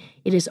 Fortunately,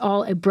 it is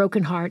all a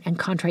broken heart and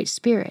contrite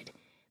spirit.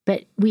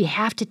 But we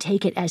have to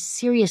take it as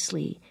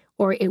seriously,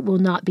 or it will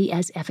not be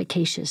as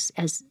efficacious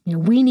as,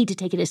 we need to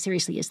take it as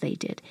seriously as they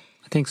did.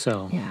 I think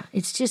so. Yeah,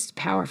 it's just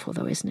powerful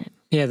though, isn't it?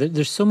 Yeah,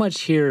 there's so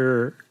much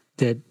here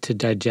to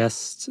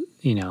digest,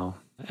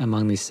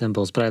 among these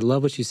symbols. But I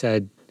love what you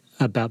said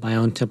about my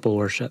own temple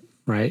worship,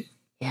 right?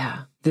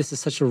 Yeah. This is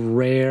such a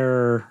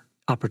rare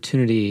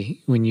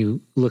opportunity when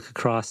you look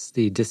across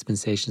the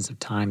dispensations of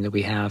time that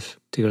we have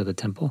to go to the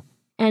temple.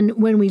 And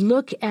when we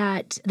look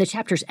at the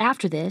chapters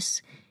after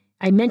this,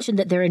 I mentioned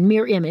that they're a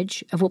mirror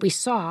image of what we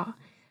saw,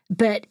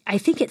 but I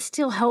think it's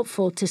still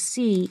helpful to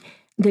see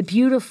the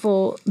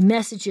beautiful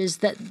messages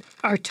that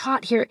are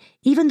taught here,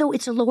 even though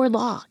it's a lower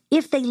law.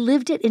 If they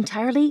lived it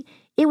entirely,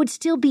 it would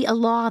still be a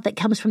law that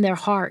comes from their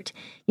heart.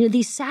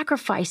 These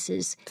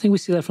sacrifices. I think we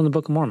see that from the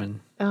Book of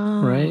Mormon,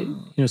 right?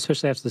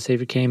 Especially after the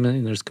Savior came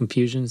and there's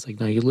confusion. It's like,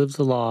 no, you live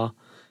the law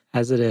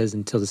as it is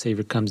until the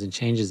Savior comes and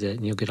changes it,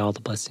 and you'll get all the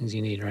blessings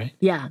you need, right?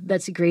 Yeah,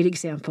 that's a great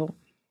example.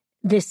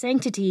 The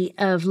sanctity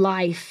of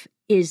life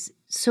is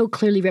so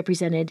clearly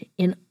represented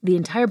in the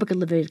entire book of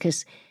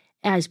Leviticus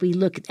as we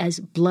look, as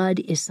blood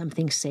is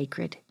something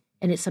sacred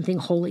and it's something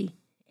holy,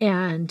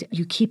 and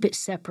you keep it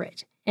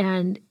separate.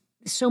 And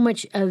so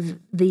much of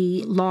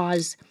the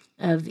laws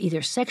of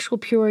either sexual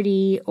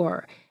purity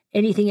or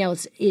anything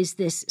else is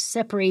this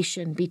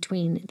separation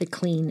between the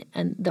clean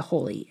and the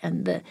holy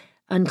and the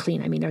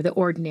unclean, or the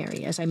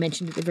ordinary, as I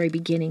mentioned at the very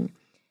beginning.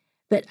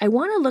 But I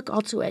want to look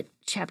also at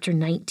chapter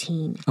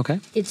 19. Okay.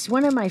 It's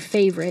one of my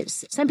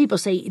favorites. Some people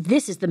say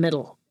this is the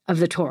middle of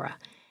the Torah.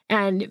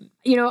 And,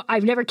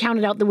 I've never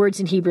counted out the words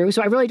in Hebrew,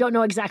 so I really don't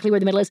know exactly where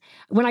the middle is.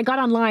 When I got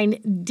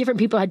online, different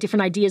people had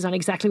different ideas on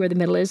exactly where the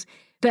middle is.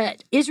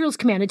 But Israel's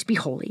commanded to be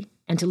holy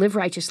and to live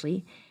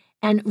righteously.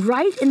 And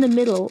right in the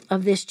middle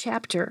of this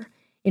chapter,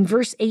 in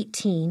verse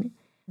 18,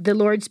 the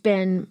Lord's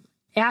been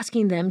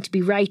asking them to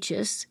be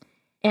righteous.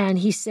 And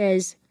he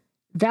says,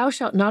 "Thou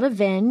shalt not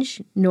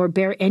avenge, nor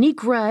bear any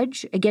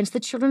grudge against the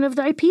children of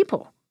thy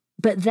people,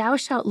 but thou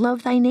shalt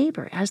love thy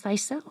neighbor as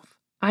thyself.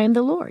 I am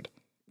the Lord."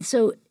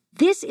 So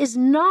this is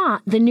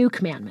not the new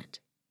commandment.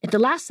 At the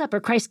Last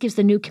Supper, Christ gives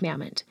the new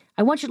commandment.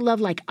 I want you to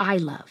love like I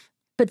love.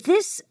 But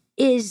this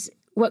is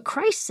what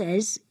Christ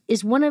says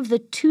is one of the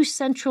two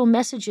central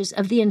messages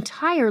of the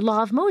entire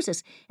law of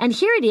Moses. And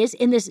here it is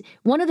in this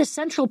one of the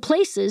central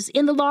places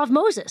in the law of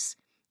Moses.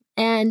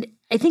 And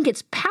I think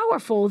it's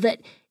powerful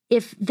that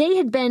if they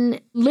had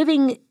been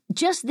living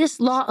just this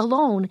law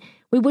alone,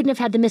 we wouldn't have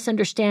had the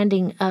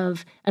misunderstanding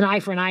of an eye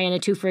for an eye and a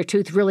tooth for a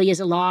tooth really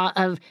is a law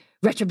of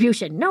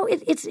retribution. No,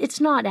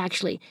 it's not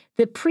actually.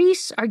 The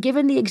priests are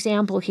given the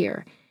example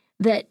here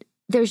that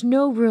there's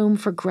no room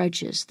for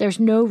grudges.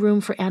 There's no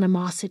room for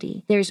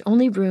animosity. There's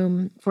only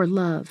room for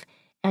love.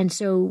 And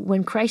so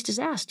when Christ is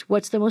asked,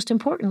 what's the most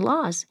important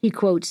laws? He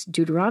quotes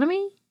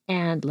Deuteronomy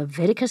and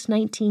Leviticus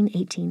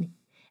 19:18.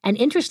 And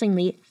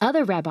interestingly,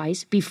 other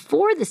rabbis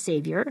before the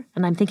Savior,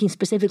 and I'm thinking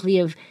specifically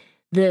of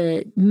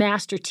the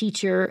master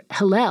teacher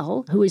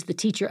Hillel, who is the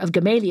teacher of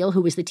Gamaliel,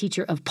 who is the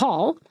teacher of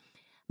Paul,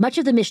 much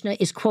of the Mishnah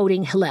is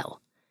quoting Hillel.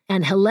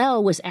 And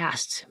Hillel was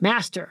asked,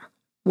 Master,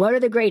 what are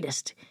the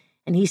greatest?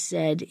 And he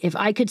said, if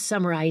I could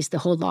summarize the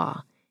whole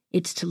law,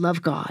 it's to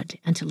love God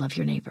and to love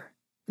your neighbor.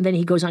 And then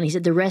he goes on, he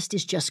said, the rest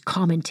is just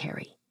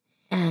commentary.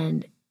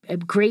 And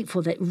I'm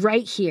grateful that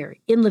right here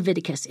in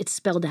Leviticus, it's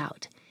spelled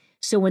out.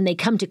 So when they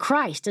come to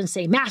Christ and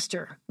say,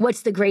 Master,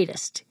 what's the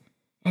greatest?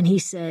 And he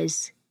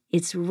says,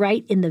 it's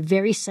right in the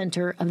very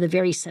center of the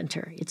very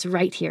center. It's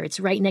right here. It's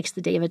right next to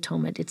the Day of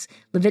Atonement. It's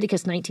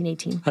Leviticus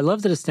 19:18. I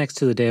love that it's next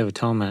to the Day of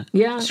Atonement.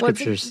 Yeah,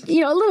 Scriptures.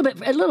 Well,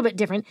 a little bit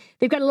different.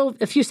 They've got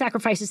a few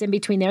sacrifices in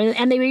between there,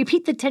 and they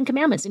repeat the 10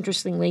 Commandments.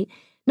 Interestingly,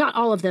 not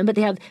all of them, but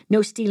they have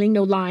no stealing,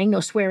 no lying,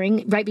 no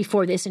swearing right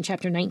before this in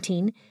chapter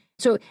 19.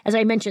 So, as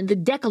I mentioned, the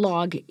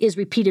Decalogue is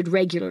repeated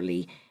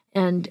regularly.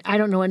 And I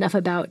don't know enough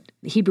about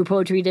Hebrew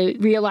poetry to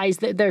realize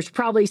that there's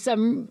probably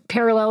some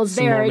parallels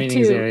there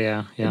too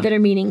that are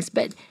meanings.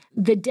 But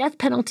the death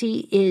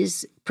penalty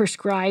is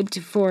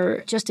prescribed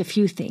for just a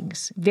few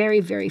things, very,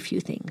 very few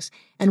things.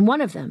 And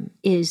one of them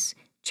is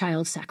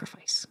child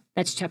sacrifice.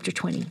 That's chapter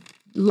 20.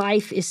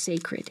 Life is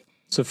sacred.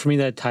 So for me,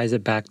 that ties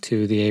it back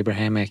to the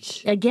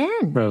Abrahamic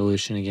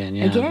revolution again.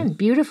 Yeah. Again,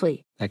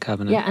 beautifully. That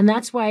covenant. Yeah, and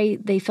that's why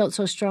they felt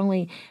so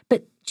strongly.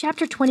 But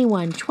chapter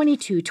 21,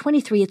 22,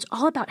 23, it's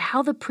all about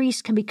how the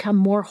priest can become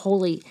more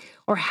holy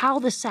or how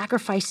the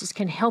sacrifices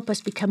can help us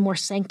become more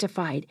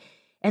sanctified.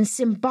 And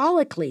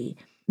symbolically,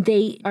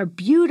 they are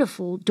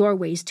beautiful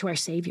doorways to our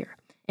Savior.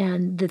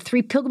 And the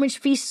 3 pilgrimage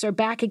feasts are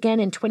back again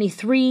in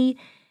 23.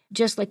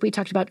 Just like we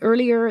talked about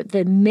earlier,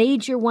 the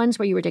major ones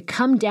where you were to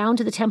come down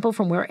to the temple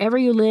from wherever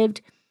you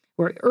lived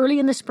were early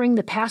in the spring,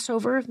 the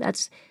Passover,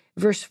 that's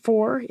verse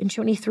 4 in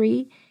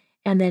 23.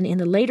 And then in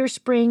the later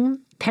spring,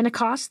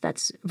 Pentecost,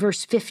 that's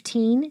verse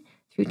 15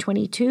 through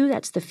 22,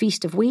 that's the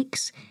Feast of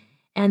Weeks.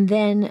 And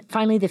then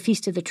finally the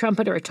Feast of the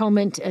Trumpet or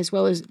Atonement, as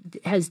well as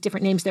has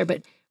different names there,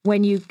 but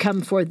when you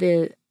come for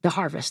the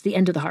harvest, the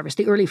end of the harvest,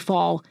 the early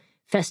fall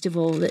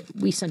festival that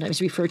we sometimes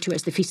refer to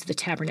as the Feast of the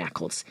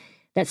Tabernacles.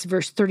 That's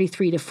verse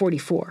 33 to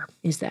 44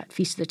 is that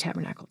Feast of the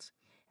Tabernacles.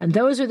 And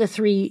those are the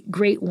 3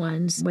 great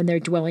ones when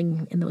they're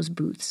dwelling in those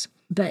booths.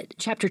 But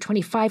chapter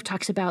 25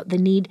 talks about the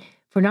need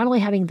for not only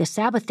having the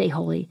Sabbath day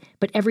holy,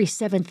 but every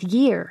 7th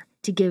year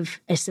to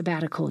give a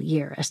sabbatical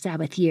year, a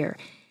Sabbath year.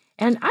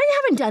 And I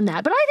haven't done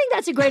that, but I think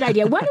that's a great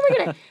idea. When are we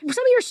going to,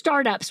 some of your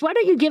startups, why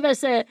don't you give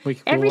us every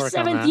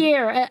 7th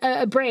year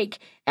a break,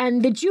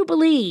 and the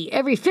Jubilee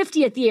every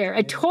 50th year,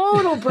 a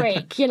total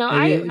break. You know,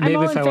 maybe I'm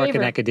all in if I favor. work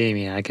in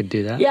academia, I could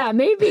do that. Yeah,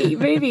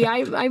 maybe.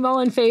 I'm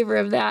all in favor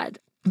of that.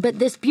 But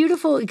this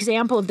beautiful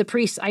example of the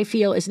priests, I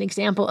feel, is an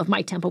example of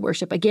my temple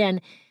worship.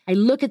 Again, I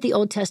look at the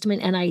Old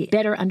Testament and I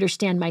better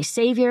understand my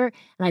Savior,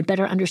 and I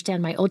better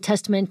understand my Old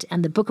Testament,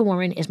 and the Book of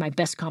Mormon is my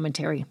best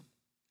commentary.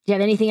 Do you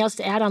have anything else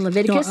to add on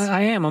Leviticus? No,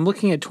 I am. I'm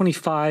looking at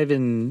 25,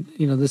 and,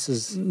 this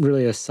is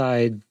really a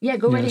side. Yeah,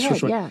 go right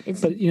ahead. Yeah.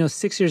 But,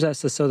 6 years thou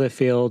shalt sow the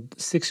field,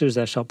 6 years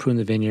thou shalt prune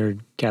the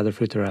vineyard, gather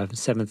fruit thereof, and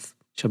 7th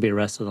shall be a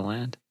rest of the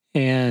land.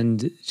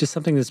 And just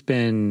something that's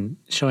been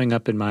showing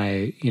up in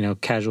my,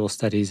 casual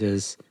studies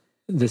is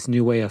this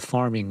new way of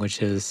farming,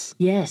 which is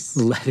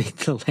letting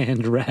the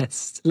land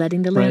rest.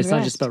 Letting the land rest. It's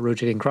not just about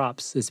rotating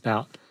crops. It's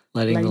about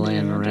letting the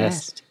land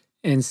rest.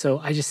 And so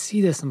I just see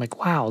this. I'm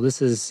like, wow,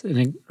 this is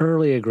an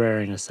early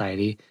agrarian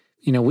society.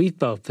 We've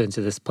both been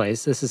to this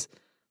place. This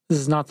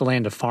is not the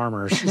land of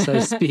farmers, so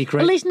to speak,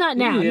 right? At least not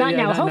now. Not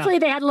now. Hopefully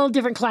they had a little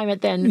different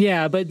climate then.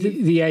 Yeah, but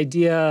the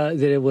idea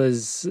that it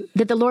was...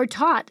 That the Lord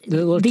taught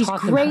these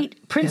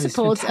great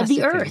principles of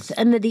the earth. Things.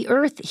 And that the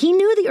earth, he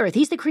knew the earth.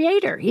 He's the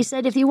creator. He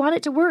said, if you want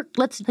it to work,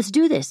 let's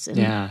do this. And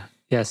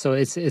Yeah, so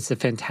it's a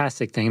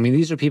fantastic thing. I mean,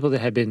 these are people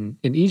that had been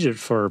in Egypt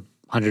for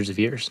hundreds of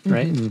years,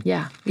 right? And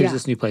here's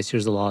this new place,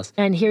 here's the laws.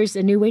 And here's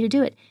a new way to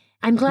do it.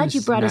 I'm glad you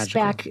brought us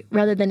back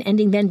rather than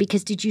ending then,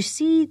 because did you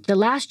see the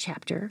last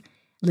chapter,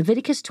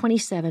 Leviticus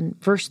 27,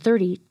 verse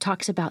 30,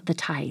 talks about the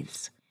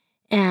tithes.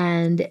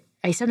 And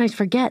I sometimes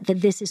forget that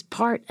this is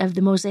part of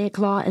the Mosaic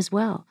law as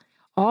well.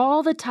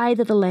 All the tithe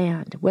of the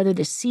land, whether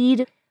the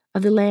seed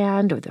of the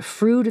land or the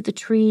fruit of the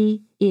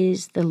tree,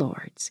 is the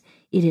Lord's.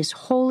 It is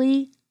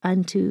holy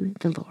unto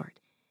the Lord.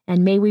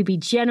 And may we be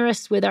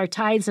generous with our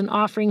tithes and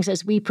offerings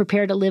as we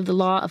prepare to live the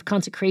law of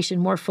consecration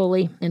more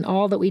fully in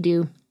all that we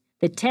do.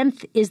 The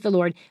 10th is the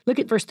Lord. Look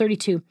at verse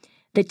 32.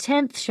 The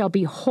 10th shall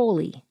be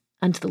holy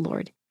unto the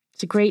Lord.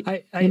 It's a great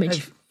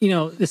image.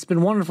 It's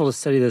been wonderful to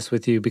study this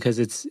with you because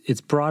it's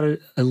brought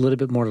it a little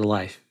bit more to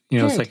life.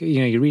 It's like,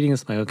 you're reading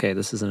this, I'm like, okay,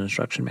 this is an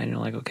instruction manual.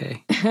 Like,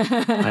 okay,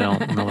 I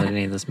don't know what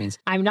any of this means.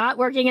 I'm not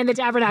working in the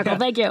tabernacle.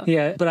 Thank you.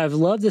 Yeah, but I've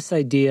loved this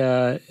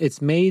idea.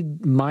 It's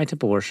made my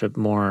temple worship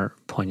more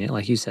poignant.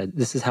 Like you said,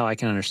 this is how I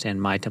can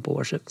understand my temple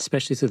worship,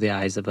 especially through the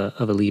eyes of a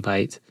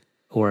Levite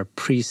or a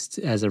priest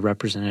as a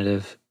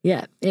representative.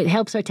 Yeah, it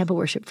helps our temple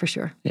worship for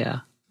sure.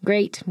 Yeah.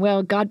 Great.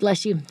 Well, God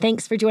bless you.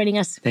 Thanks for joining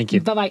us. Thank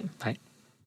you. Bye-bye. Bye.